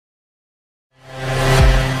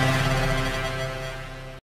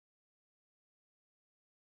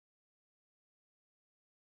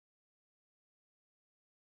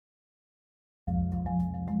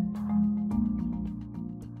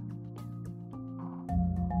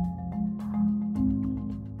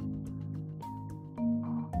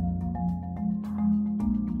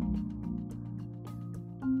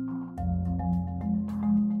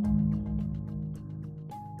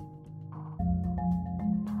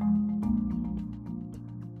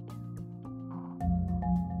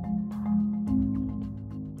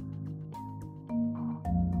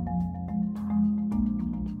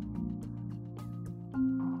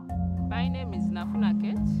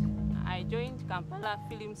Kampala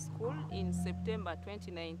Film School in September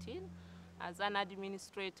 2019 as an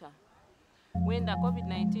administrator. When the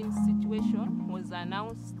COVID-19 situation was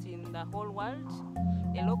announced in the whole world,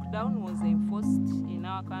 a lockdown was enforced in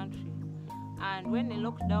our country. And when a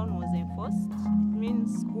lockdown was enforced, it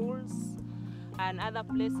means schools and other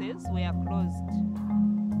places were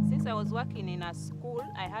closed. Since I was working in a school,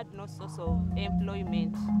 I had no source of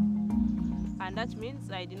employment. And that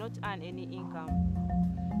means I did not earn any income.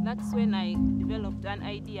 That's when I developed an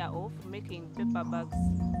idea of making paper bags.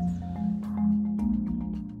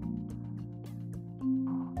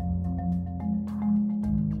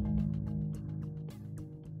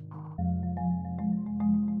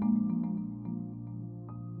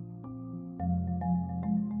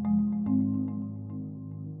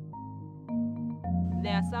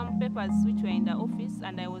 There are some papers which were in the office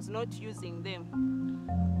and I was not using them.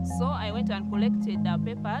 So I went and collected the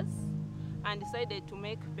papers and decided to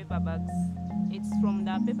make paper bags. It's from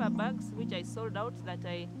the paper bags which I sold out that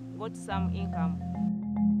I got some income.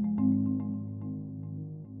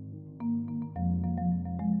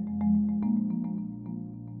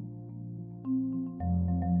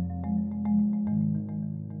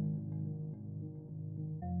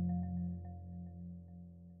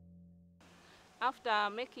 After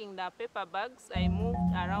making the paper bags, I moved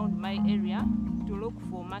around my area to look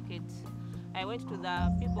for market. I went to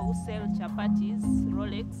the people who sell chapatis,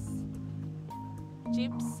 Rolex,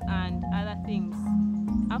 chips and other things.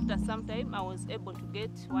 After some time, I was able to get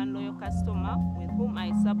one loyal customer with whom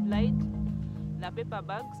I supplied the paper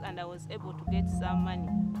bags and I was able to get some money.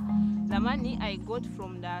 The money I got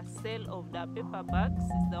from the sale of the paper bags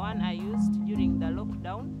is the one I used during the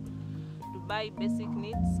lockdown to buy basic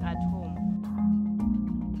needs at home.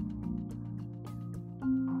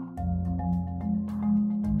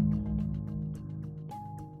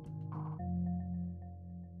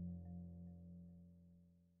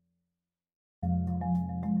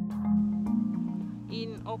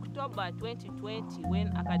 In October 2020,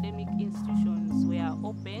 when academic institutions were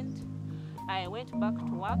opened, I went back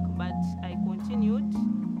to work, but I continued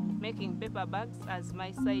making paper bags as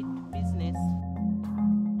my side business.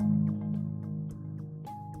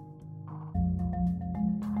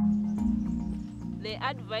 The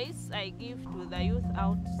advice I give to the youth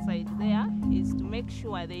outside there is to make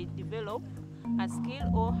sure they develop a skill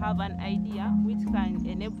or have an idea which can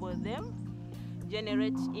enable them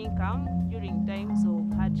generate income during times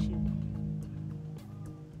of hardship.